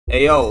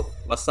Hey yo,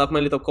 what's up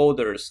my little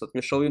coders? Let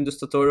me show you in this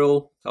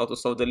tutorial how to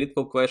solve the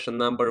Leetcode question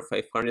number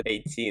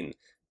 518,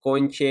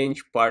 coin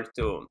change part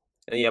 2.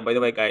 And yeah, by the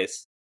way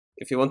guys,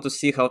 if you want to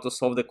see how to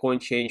solve the coin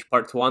change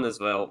part 1 as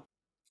well,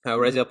 I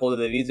already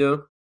uploaded a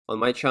video on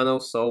my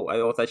channel, so I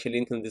will attach a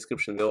link in the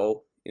description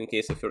below in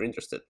case if you're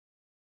interested.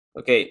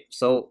 Okay,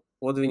 so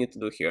what do we need to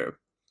do here?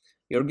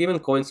 You're given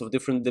coins of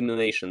different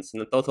denominations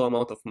and a total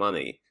amount of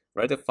money.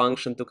 Write a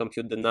function to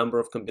compute the number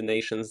of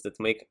combinations that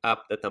make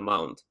up that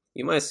amount.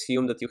 You might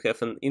assume that you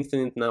have an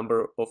infinite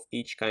number of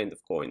each kind of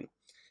coin.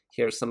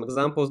 Here's some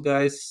examples,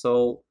 guys.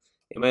 So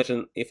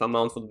imagine if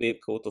amount would be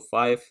equal to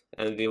 5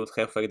 and we would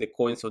have like the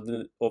coins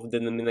of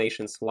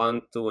denominations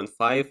 1, 2, and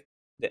 5.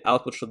 The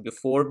output should be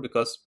 4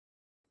 because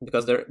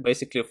there are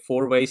basically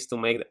 4 ways to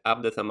make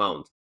up that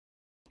amount.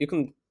 You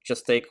can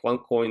just take one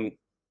coin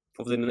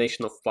of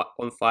denomination of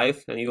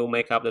 5 and you will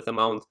make up that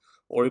amount,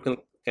 or you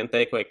can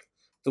take like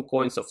 2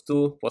 coins of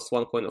 2 plus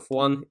 1 coin of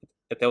 1.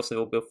 It also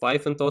will be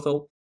 5 in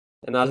total.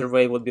 Another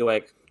way would be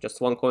like just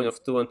 1 coin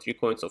of 2 and 3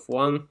 coins of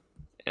 1,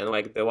 and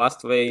like the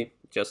last way,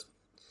 just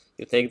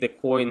you take the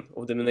coin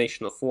of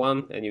denomination of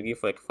 1 and you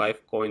give like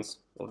 5 coins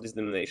of this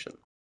denomination.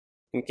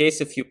 In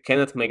case if you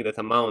cannot make that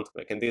amount,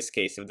 like in this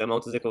case, if the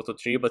amount is equal to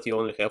 3 but you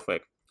only have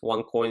like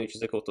 1 coin which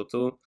is equal to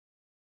 2,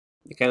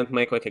 you cannot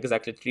make like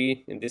exactly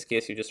 3. In this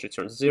case, you just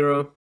return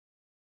 0.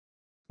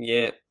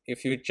 Yeah,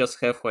 if you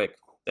just have like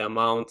the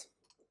amount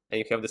and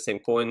you have the same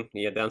coin,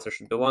 yeah, the answer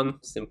should be 1,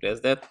 simply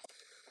as that.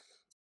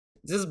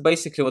 This is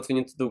basically what we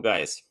need to do,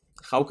 guys.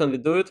 How can we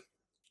do it?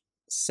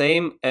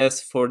 Same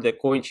as for the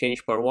coin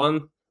change part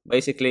 1.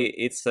 Basically,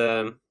 it's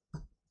a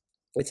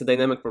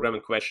dynamic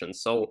programming question.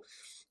 So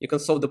you can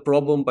solve the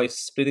problem by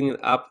splitting it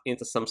up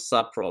into some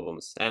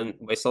sub-problems, and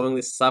by solving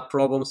these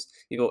sub-problems,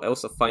 you will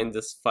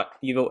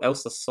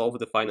also solve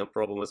the final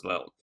problem as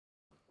well.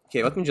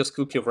 Okay, let me just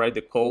quickly write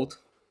the code,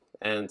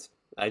 and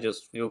I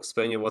just will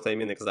explain you what I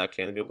mean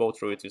exactly, and we'll go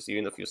through it with you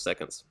in a few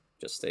seconds.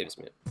 Just stay with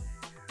me.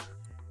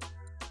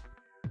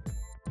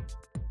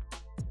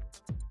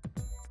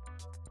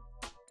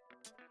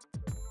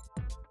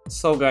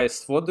 So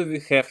guys, what do we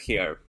have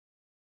here?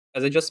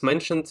 As I just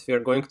mentioned, we are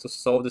going to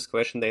solve this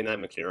question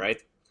dynamically,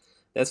 right?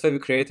 That's why we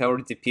create our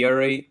DP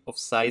array of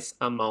size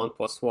amount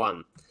plus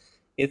 1.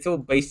 It will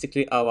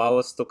basically allow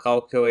us to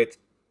calculate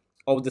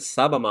all the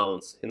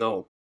sub-amounts,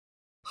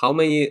 how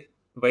many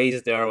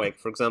ways there are, like,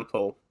 for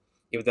example,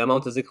 if the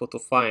amount is equal to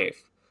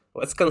 5,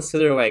 let's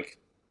consider, like,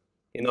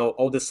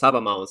 all the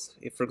sub-amounts.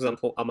 If, for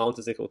example, amount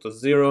is equal to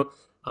 0,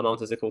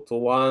 amount is equal to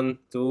 1,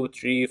 2,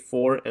 3,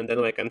 4, and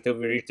then, like, until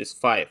we reach this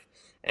 5.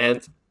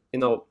 And,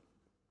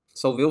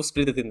 so we'll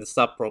split it in the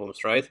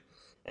sub-problems, right?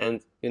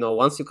 And,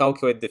 once you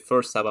calculate the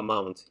first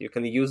sub-amount, you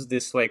can use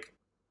this, like,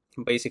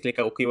 basically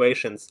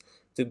calculations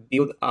to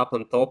build up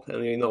on top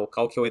and,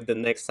 calculate the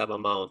next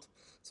sub-amount.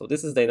 So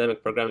this is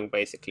dynamic programming,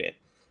 basically.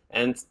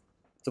 And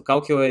to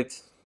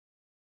calculate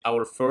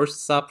our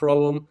first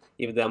sub-problem,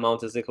 if the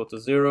amount is equal to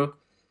 0,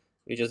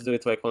 we just do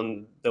it like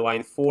on the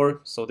line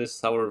 4. So this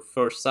is our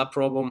first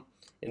sub-problem.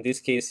 In this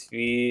case,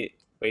 we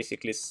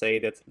basically say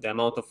that the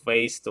amount of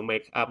ways to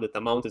make up that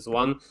amount is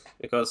 1,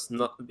 because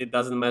it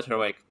doesn't matter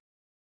like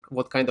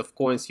what kind of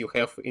coins you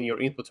have in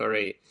your input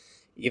array.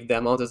 If the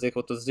amount is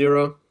equal to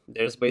 0,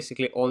 there's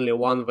basically only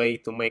one way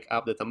to make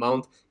up that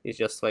amount. It's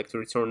just like to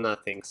return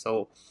nothing.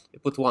 So we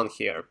put 1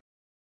 here.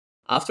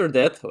 After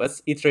that,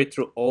 let's iterate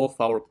through all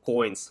of our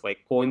coins,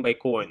 like coin by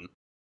coin.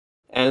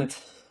 And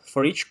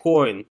for each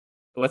coin,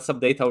 let's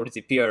update our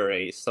DP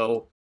array.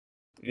 So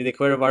we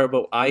declare a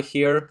variable I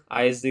here.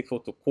 I is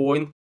equal to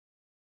coin.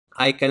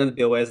 I cannot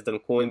be less than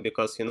coin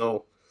because,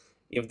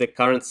 if the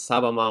current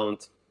sub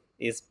amount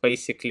is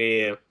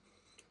basically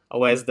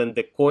less than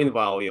the coin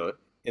value,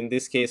 in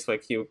this case,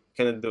 like you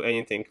cannot do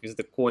anything with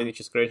the coin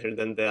which is greater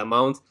than the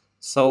amount.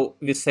 So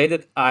we say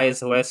that I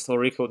is less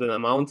or equal than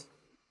amount.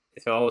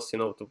 It allows,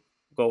 to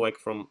go like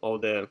from all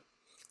to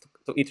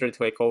iterate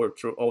like over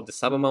through all the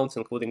sub amounts,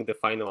 including the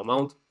final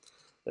amount.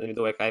 Then we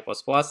do like I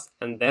plus plus,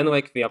 and then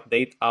like we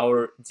update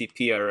our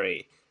DP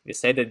array. We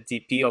say that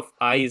DP of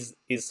I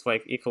is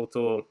like equal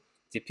to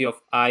DP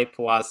of I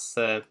plus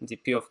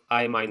DP of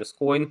I minus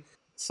coin.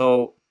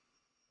 So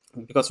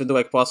because we do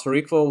like plus or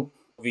equal,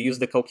 we use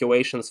the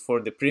calculations for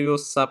the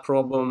previous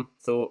sub-problem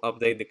to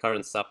update the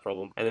current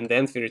sub-problem. And in the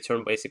end, we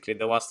return basically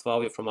the last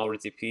value from our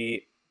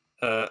DP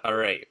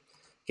array.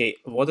 Okay,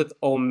 what it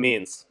all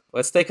means.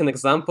 Let's take an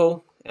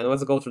example and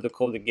let's go through the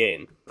code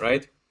again,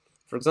 right?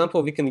 For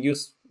example, we can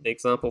use the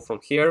example from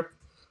here.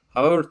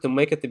 However, to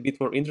make it a bit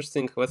more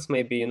interesting, let's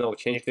maybe,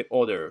 change the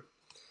order.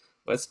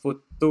 Let's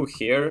put 2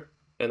 here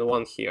and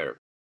 1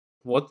 here.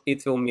 What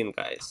it will mean,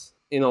 guys.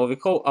 We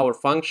call our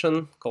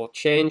function called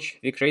change.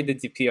 We create the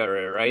DP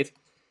array, right?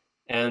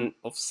 And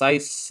of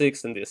size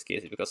 6 in this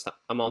case, because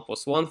amount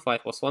plus 1, 5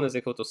 plus 1 is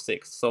equal to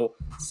 6. So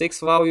 6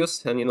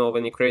 values, and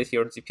when you create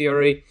your DP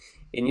array,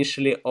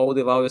 initially all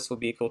the values will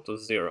be equal to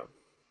 0.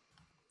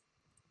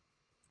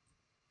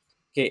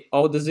 Okay,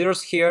 all the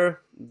zeros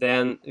here,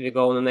 then we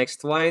go on the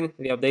next line,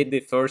 we update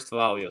the first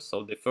value,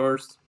 so the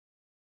first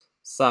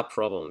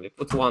sub-problem, we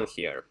put 1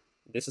 here.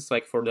 This is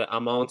like for the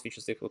amount which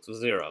is equal to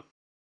 0.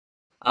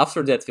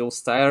 After that, we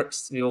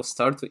will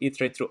start to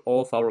iterate through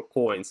all of our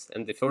coins,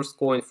 and the first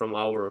coin from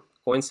our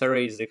coins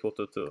array is equal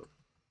to 2.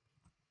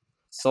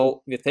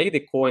 So we take the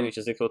coin which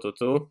is equal to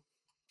 2,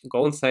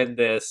 go inside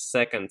the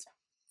second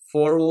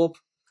for loop,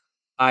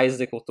 I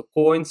is equal to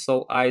coin,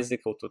 so I is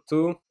equal to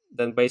 2.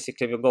 Then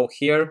basically we go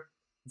here,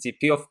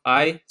 dp of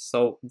I,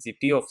 so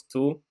dp of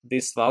 2,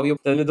 this value.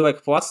 Then we do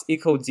like plus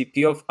equal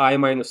dp of I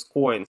minus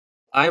coin.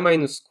 I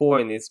minus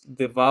coin is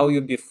the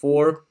value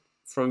before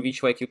from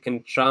which like you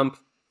can jump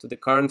to the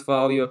current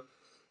value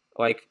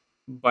like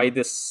by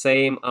the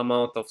same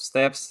amount of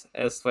steps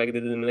as like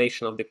the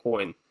denomination of the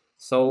coin.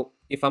 So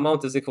if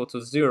amount is equal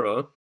to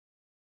 0,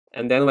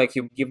 and then like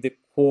you give the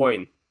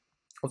coin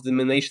of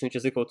denomination which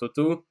is equal to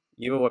 2,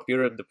 you will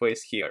appear at the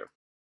place here.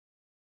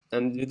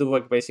 And we do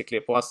like basically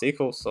a plus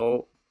equal,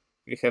 so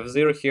we have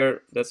 0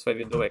 here, that's why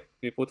we do like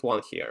we put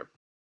 1 here.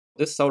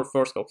 This is our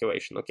first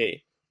calculation.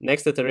 Okay,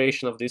 next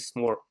iteration of this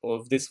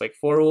like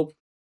for loop,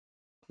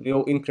 we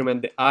will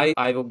increment the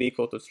I will be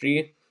equal to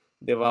 3,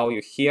 the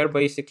value here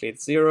basically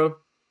it's 0,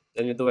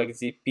 then we do like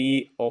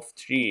dp of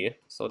 3,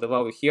 so the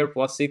value here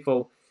plus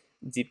equal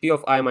dp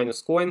of I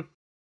minus coin,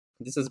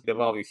 this is the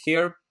value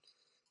here,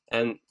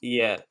 and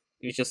yeah,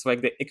 which is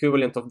like the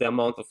equivalent of the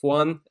amount of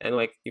 1, and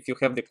like if you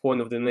have the coin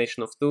of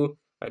denomination of 2,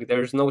 like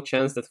there's no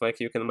chance that like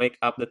you can make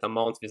up that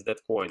amount with that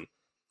coin.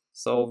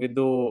 So we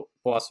do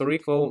plus or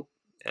equal,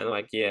 and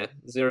like yeah,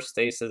 0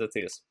 stays as it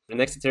is. The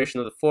next iteration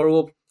of the for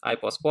loop, I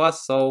plus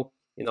plus, so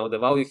you know the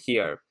value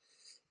here,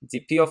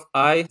 dp of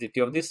I,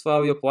 dp of this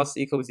value plus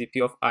equal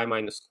dp of I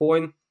minus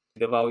coin,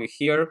 the value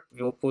here,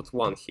 we'll put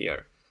 1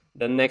 here.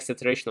 The next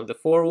iteration of the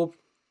for loop,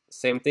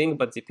 same thing,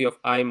 but dp of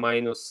I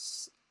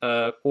minus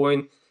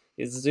coin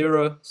is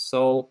 0,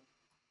 so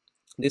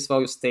this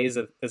value stays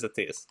as it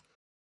is.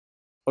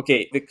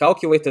 Okay, we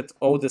calculated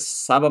all the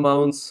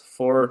sub-amounts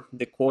for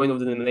the coin of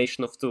the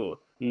denomination of 2.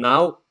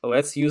 Now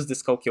let's use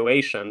these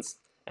calculations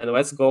and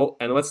let's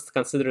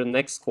consider the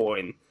next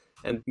coin.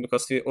 And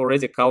because we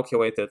already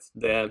calculated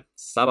the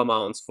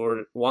sub-amounts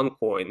for one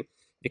coin,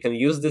 we can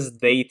use this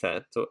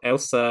data to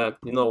also,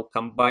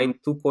 combine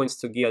 2 coins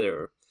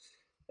together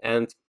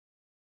and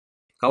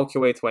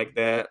calculate like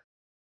the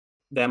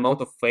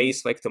amount of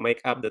phase like to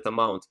make up that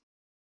amount.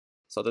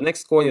 So the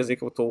next coin is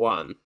equal to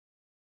 1.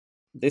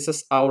 This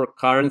is our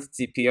current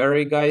TP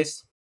array,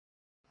 guys.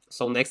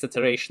 So next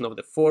iteration of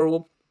the for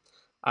loop,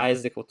 I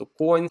is equal to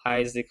coin, I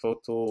is equal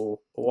to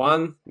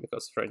 1,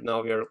 because right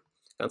now we are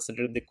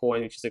considering the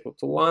coin which is equal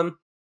to 1.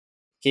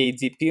 Okay,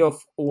 dp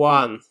of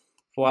 1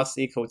 plus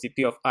equal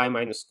dp of I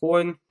minus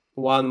coin.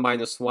 1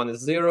 minus 1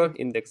 is 0,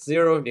 index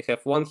 0, we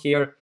have 1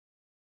 here,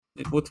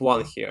 we put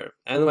 1 here.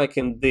 And like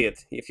indeed,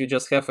 if you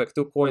just have like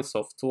 2 coins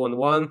of 2 and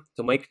 1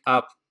 to make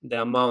up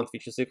the amount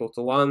which is equal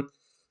to 1,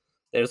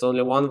 there's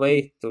only one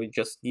way to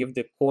just give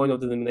the coin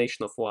of the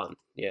denomination of 1.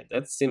 Yeah,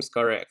 that seems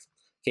correct.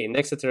 Okay,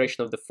 next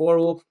iteration of the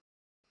for loop,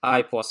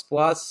 I plus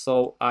plus,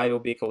 so I will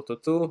be equal to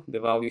 2,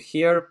 the value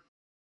here.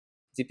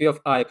 dp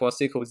of I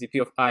plus equal dp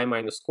of I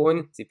minus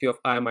coin. dp of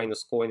I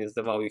minus coin is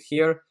the value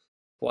here,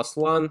 plus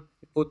 1,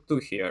 we put 2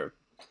 here.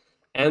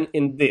 And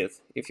indeed,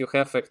 if you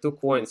have like 2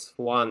 coins,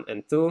 1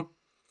 and 2,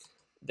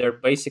 there are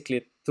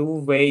basically 2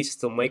 ways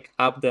to make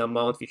up the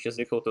amount which is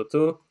equal to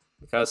 2,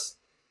 because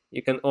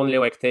you can only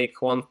like take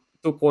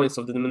 2 coins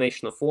of the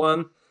denomination of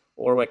 1,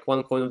 or like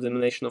 1 coin of the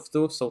denomination of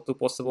 2, so 2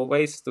 possible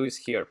ways, 2 is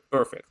here,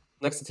 perfect.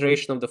 Next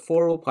iteration of the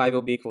for loop, I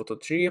will be equal to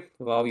 3,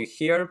 value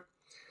here,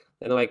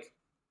 and like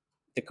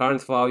the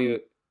current value,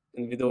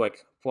 and we do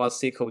like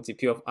plus equal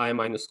dp of I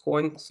minus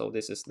coin, so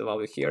this is the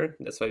value here,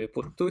 that's why we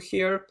put 2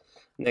 here.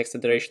 Next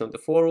iteration of the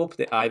for loop,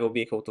 the I will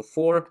be equal to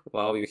 4,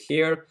 value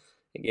here,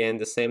 again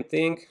the same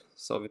thing,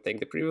 so we take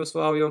the previous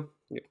value,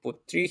 we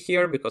put 3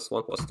 here because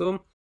 1 plus 2.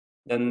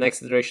 Then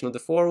next iteration of the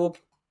for loop,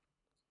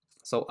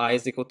 so I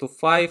is equal to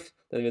 5,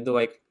 then we do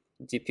like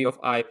dp of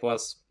I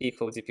plus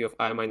equal dp of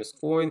I minus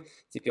coin.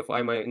 dp of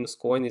I minus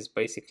coin is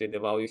basically the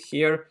value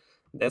here,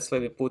 that's why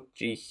we put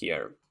 3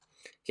 here.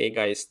 Okay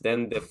guys,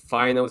 then the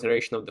final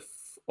iteration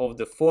of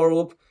the for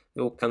loop,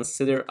 we'll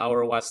consider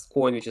our last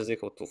coin which is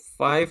equal to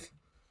 5,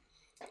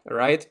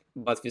 right?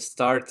 But we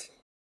start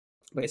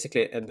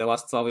basically at the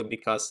last value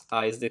because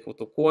I is equal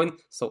to coin,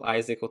 so I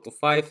is equal to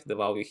 5, the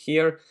value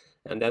here,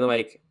 and then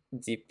like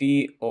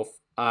dp of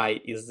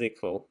I is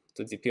equal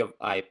to dp of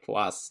I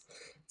plus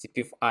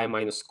dp of I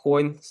minus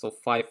coin, so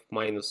 5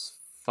 minus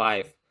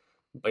 5,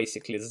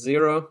 basically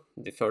 0,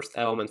 the first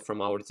element from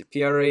our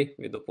dp array,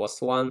 we do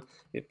plus 1,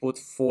 we put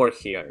 4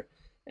 here,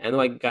 and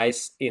like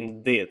guys,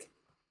 indeed,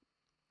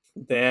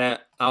 the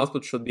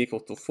output should be equal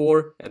to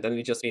 4, and then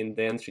we just in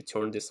the end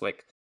return this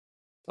like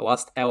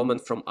last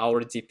element from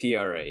our dp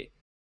array.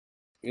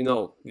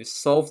 We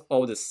solved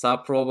all the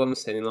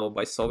sub-problems, and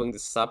by solving the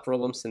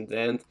sub-problems in the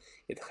end,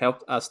 it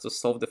helped us to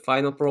solve the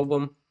final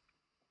problem.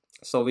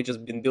 So we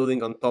just been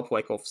building on top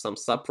like of some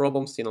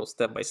sub-problems,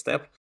 step by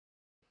step.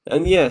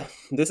 And yeah,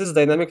 this is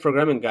dynamic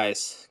programming,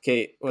 guys.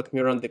 Okay, let me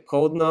run the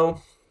code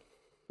now.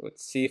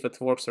 Let's see if it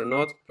works or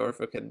not.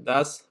 Perfect, it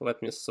does.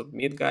 Let me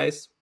submit,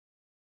 guys.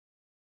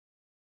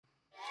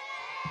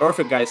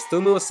 Perfect, guys.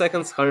 2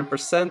 milliseconds,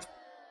 100%.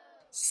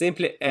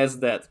 Simply as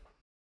that.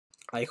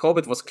 I hope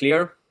it was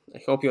clear. I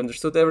hope you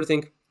understood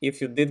everything. If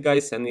you did,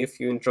 guys, and if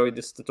you enjoyed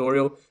this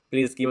tutorial,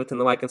 please give it a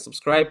like and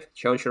subscribe.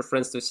 Challenge your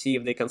friends to see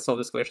if they can solve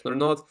this question or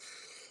not.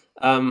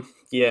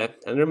 Yeah,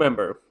 and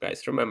remember,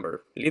 guys,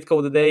 remember,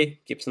 Leetcode a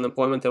day keeps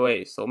unemployment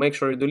away. So make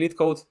sure you do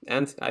Leetcode,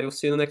 and I will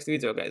see you in the next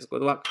video, guys.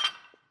 Good luck.